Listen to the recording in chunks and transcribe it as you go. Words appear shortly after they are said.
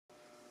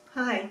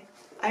Hi,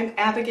 I'm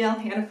Abigail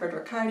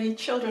Hannaford-Ricardi,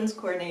 Children's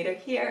Coordinator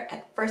here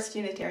at First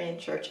Unitarian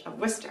Church of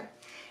Worcester.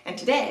 And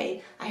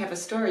today I have a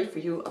story for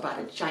you about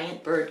a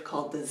giant bird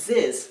called the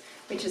Ziz,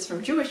 which is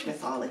from Jewish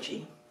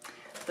mythology.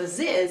 The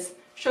Ziz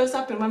shows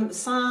up in one of the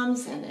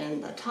Psalms and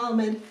in the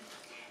Talmud,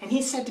 and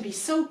he's said to be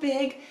so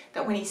big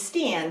that when he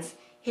stands,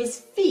 his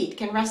feet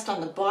can rest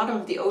on the bottom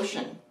of the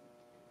ocean,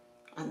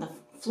 on the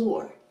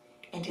floor,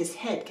 and his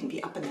head can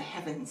be up in the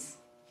heavens.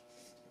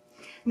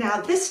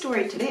 Now, this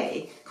story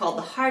today, called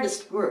The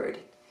Hardest Word,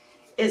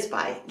 is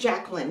by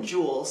Jaqueline,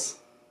 Jules.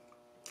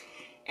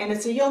 And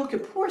it's a Yom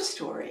Kippur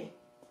story,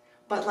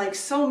 but like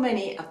so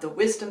many of the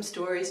wisdom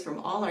stories from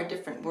all our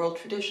different world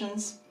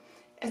traditions,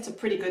 it's a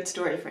pretty good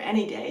story for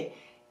any day,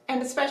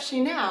 and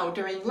especially now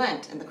during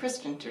Lent in the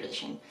Christian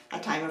tradition, a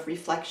time of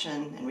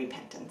reflection and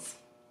repentance.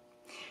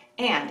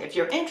 And if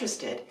you're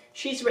interested,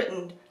 she's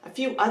written a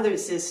few other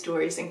Ziz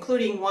stories,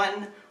 including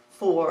one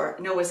for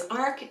Noah's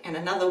Ark and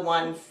another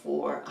one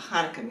for a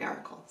Hanukkah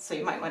miracle. So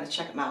you might want to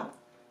check them out.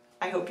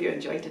 I hope you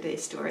enjoy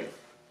today's story.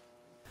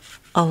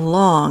 A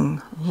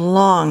long,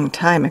 long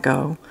time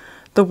ago,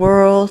 the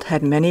world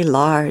had many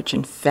large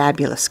and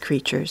fabulous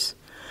creatures.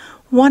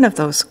 One of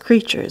those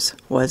creatures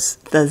was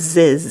the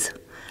Ziz,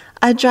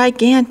 a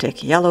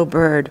gigantic yellow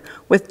bird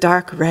with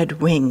dark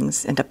red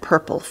wings and a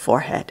purple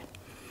forehead.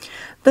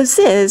 The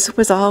Ziz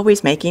was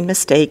always making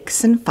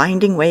mistakes and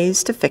finding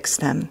ways to fix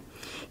them.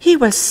 He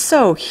was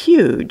so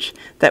huge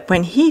that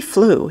when he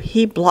flew,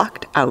 he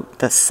blocked out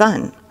the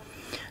sun.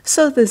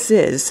 So the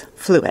Ziz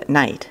flew at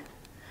night.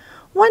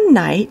 One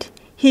night,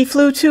 he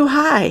flew too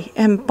high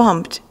and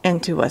bumped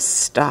into a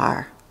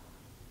star.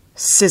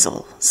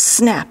 Sizzle,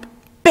 snap,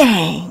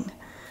 bang!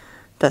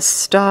 The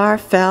star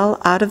fell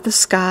out of the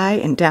sky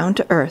and down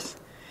to earth.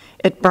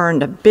 It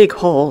burned a big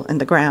hole in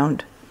the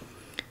ground.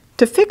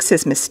 To fix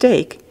his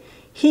mistake,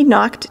 he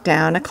knocked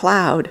down a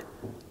cloud,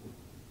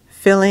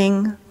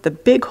 filling the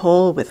big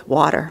hole with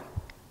water.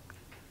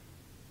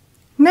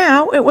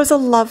 Now it was a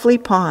lovely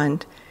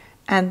pond,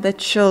 and the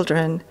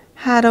children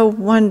had a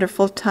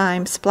wonderful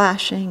time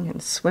splashing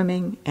and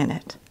swimming in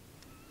it.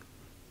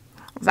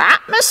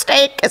 "That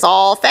mistake is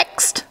all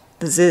fixed,"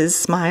 the Ziz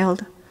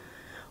smiled.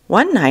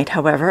 One night,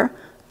 however,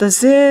 the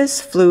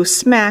Ziz flew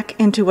smack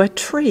into a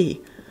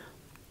tree.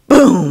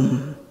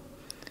 Boom!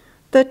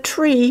 The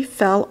tree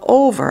fell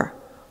over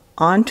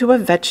onto a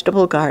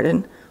vegetable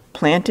garden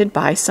planted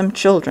by some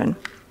children.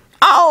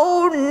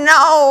 "Oh,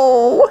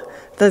 no!"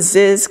 The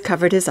Ziz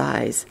covered his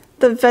eyes.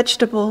 The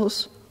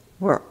vegetables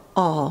were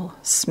all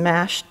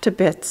smashed to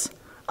bits.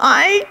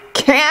 "I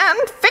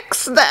can't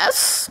fix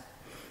this."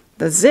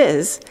 The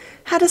Ziz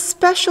had a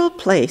special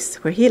place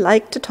where he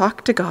liked to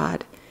talk to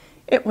God.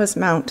 It was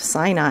Mount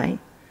Sinai.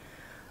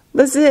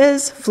 The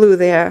Ziz flew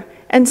there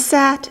and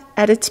sat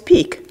at its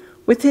peak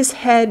with his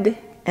head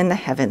in the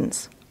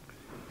heavens.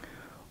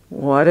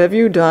 "What have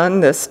you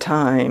done this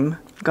time?"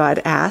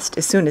 God asked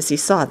as soon as he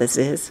saw the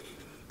Ziz.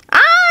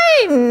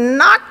 "I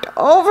knocked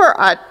over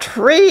a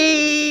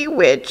tree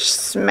which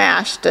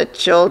smashed a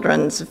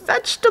children's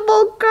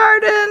vegetable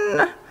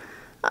garden.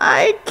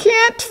 I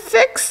can't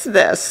fix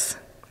this."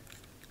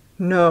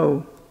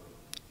 "No,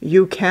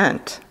 you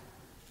can't,"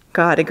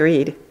 God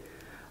agreed.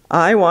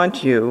 "I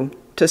want you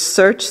to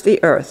search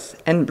the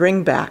earth and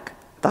bring back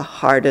the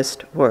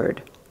hardest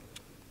word."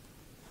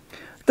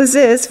 The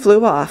Ziz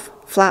flew off,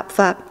 flap,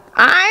 flap.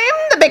 "I'm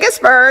the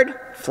biggest bird,"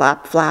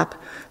 flap, flap,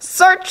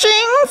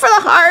 "searching for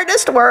the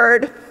hardest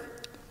word."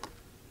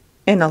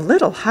 In a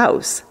little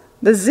house,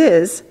 the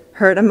Ziz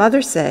heard a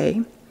mother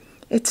say,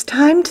 "It's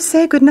time to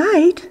say good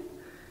night."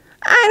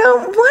 "I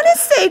don't want to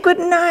say good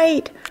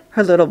night,"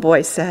 her little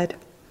boy said.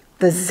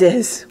 The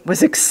Ziz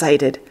was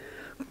excited.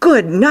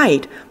 Good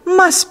night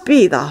must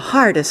be the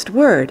hardest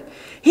word.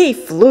 He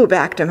flew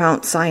back to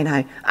Mount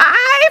Sinai.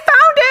 I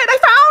found it!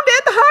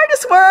 The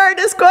hardest word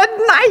is good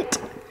night."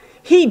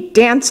 He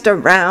danced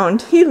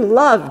around. He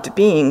loved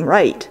being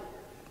right.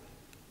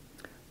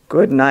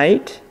 Good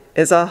night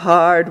is a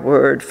hard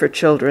word for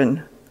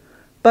children,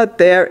 but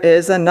there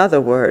is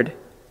another word,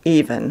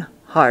 even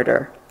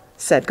harder,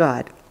 said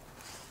God.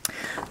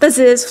 The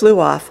Ziz flew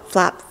off,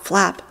 flap,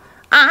 flap.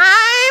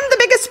 "I'm the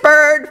biggest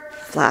bird,"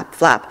 flap,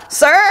 flap,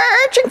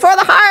 "searching for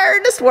the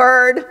hardest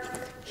word."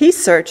 He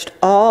searched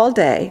all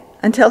day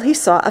until he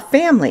saw a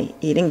family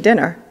eating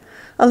dinner.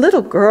 A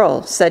little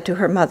girl said to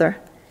her mother,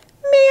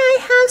 "May I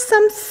have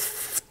some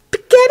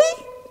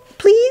spaghetti,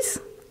 please?"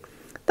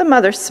 The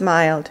mother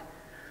smiled.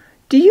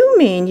 "Do you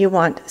mean you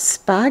want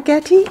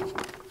spaghetti?"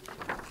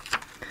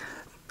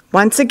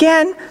 Once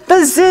again,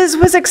 the Ziz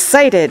was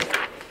excited.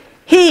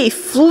 He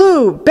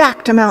flew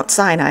back to Mount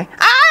Sinai.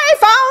 I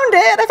found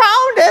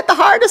it! The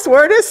hardest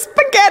word is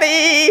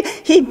spaghetti."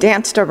 He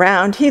danced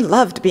around. He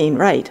loved being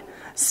right.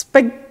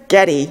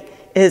 Spaghetti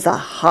is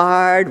a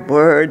hard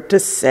word to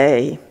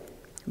say.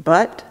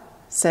 But,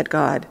 said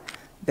God,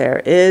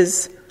 there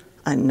is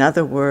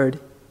another word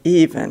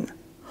even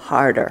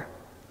harder.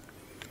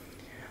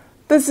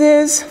 The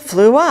Ziz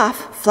flew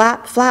off,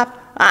 flap, flap.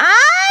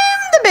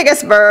 "I'm the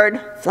biggest bird,"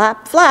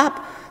 flap,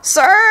 flap,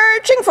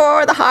 "searching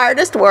for the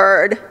hardest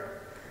word."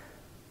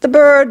 The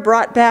bird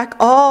brought back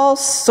all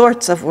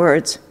sorts of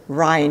words: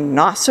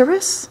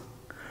 rhinoceros,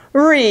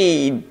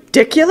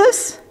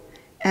 ridiculous,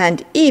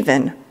 and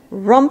even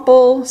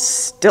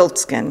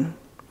Rumpelstiltskin.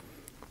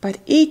 But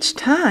each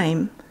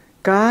time,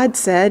 God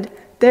said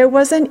there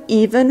was an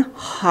even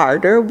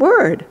harder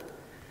word.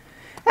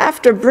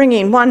 After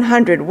bringing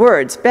 100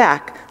 words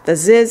back, the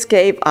Ziz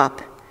gave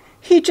up.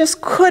 He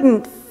just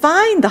couldn't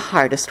find the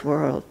hardest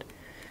word.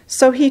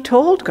 So he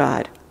told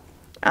God,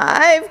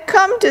 "I've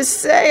come to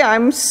say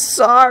I'm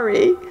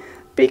sorry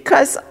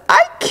because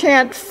I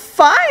can't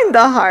find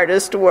the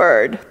hardest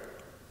word."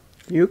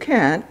 "You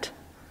can't?"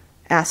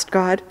 asked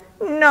God.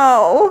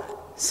 "No,"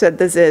 said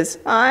the Ziz.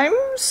 "I'm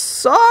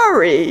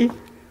sorry."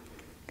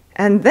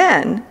 And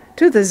then,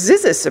 to the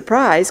Ziz's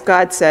surprise,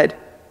 God said,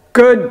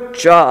 "Good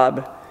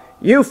job.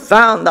 You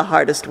found the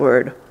hardest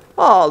word.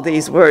 All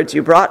these words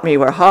you brought me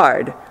were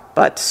hard,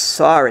 but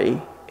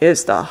sorry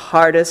is the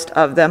hardest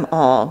of them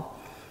all.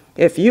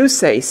 If you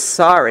say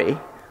sorry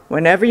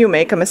whenever you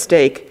make a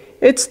mistake,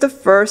 it's the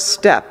first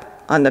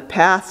step on the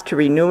path to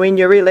renewing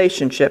your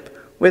relationship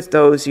with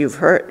those you've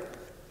hurt."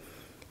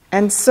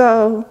 And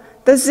so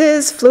the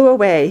Ziz flew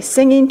away,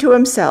 singing to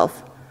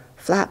himself,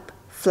 "Flap,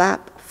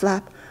 flap,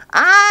 flap.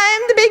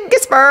 I'm the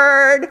biggest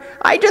bird.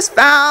 I just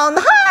found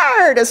the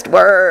hardest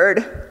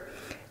word."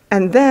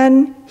 And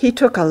then he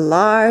took a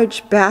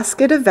large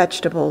basket of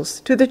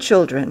vegetables to the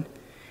children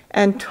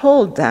and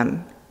told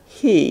them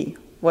he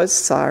was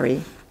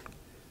sorry.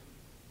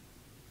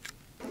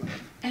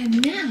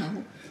 And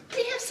now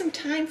we have some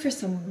time for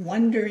some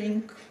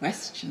wondering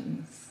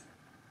questions.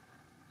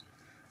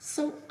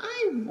 So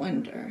I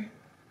wonder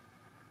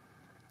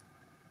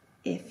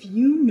if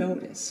you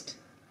noticed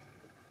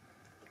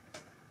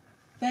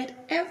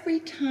that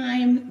every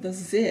time the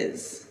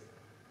Ziz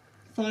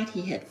thought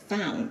he had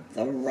found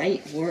the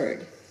right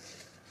word,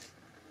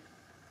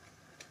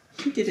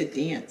 he did a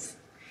dance.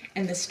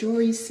 And the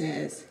story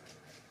says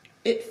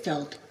it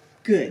felt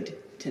good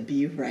to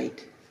be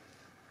right.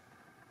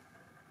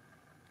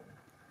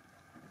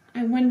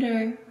 I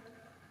wonder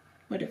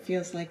what it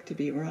feels like to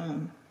be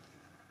wrong.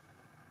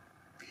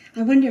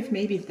 I wonder if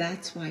maybe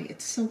that's why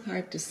it's so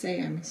hard to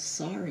say I'm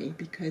sorry,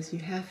 because you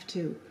have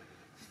to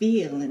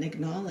feel and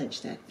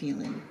acknowledge that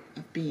feeling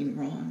of being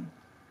wrong.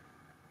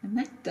 And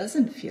that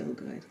doesn't feel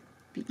good.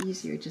 It'd be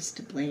easier just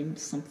to blame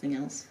something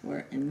else for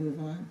it and move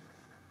on.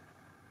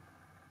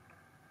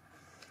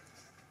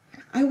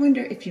 I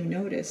wonder if you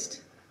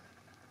noticed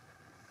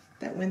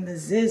that when the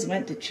Ziz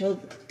went to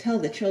tell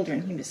the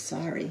children he was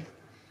sorry,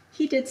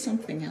 he did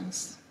something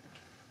else.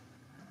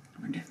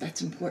 I wonder if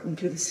that's important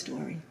to the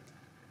story.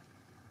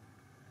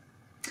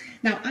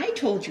 Now, I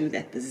told you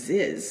that the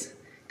Ziz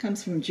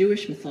comes from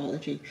Jewish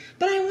mythology,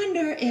 but I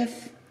wonder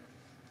if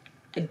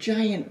a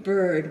giant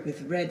bird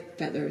with red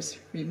feathers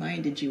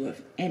reminded you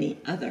of any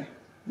other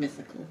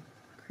mythical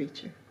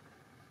creature.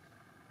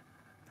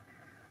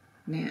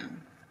 Now,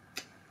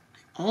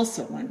 I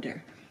also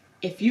wonder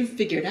if you've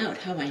figured out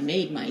how I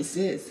made my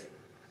Ziz.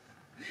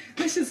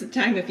 This is the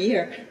time of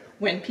year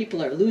when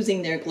people are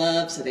losing their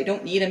gloves, so they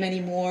don't need them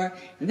anymore.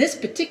 And this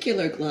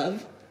particular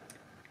glove,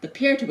 the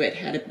pair to it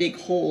had a big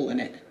hole in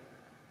it,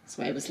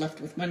 so I was left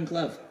with one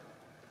glove.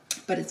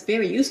 But it's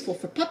very useful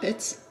for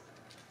puppets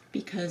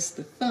because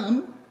the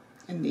thumb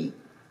and the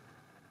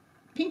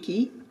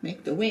pinky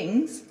make the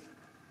wings,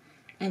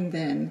 and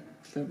then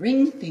the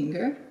ring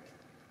finger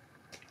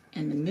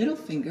and the middle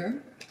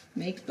finger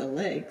make the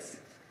legs,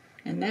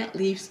 and that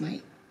leaves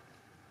my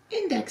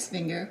index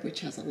finger,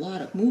 which has a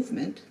lot of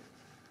movement,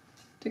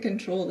 to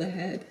control the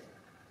head.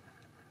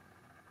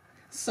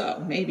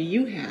 So maybe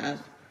you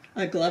have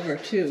a glove or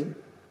two.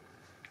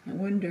 I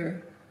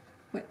wonder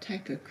what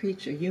type of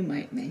creature you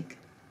might make.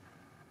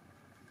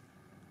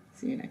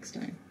 See you next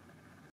time.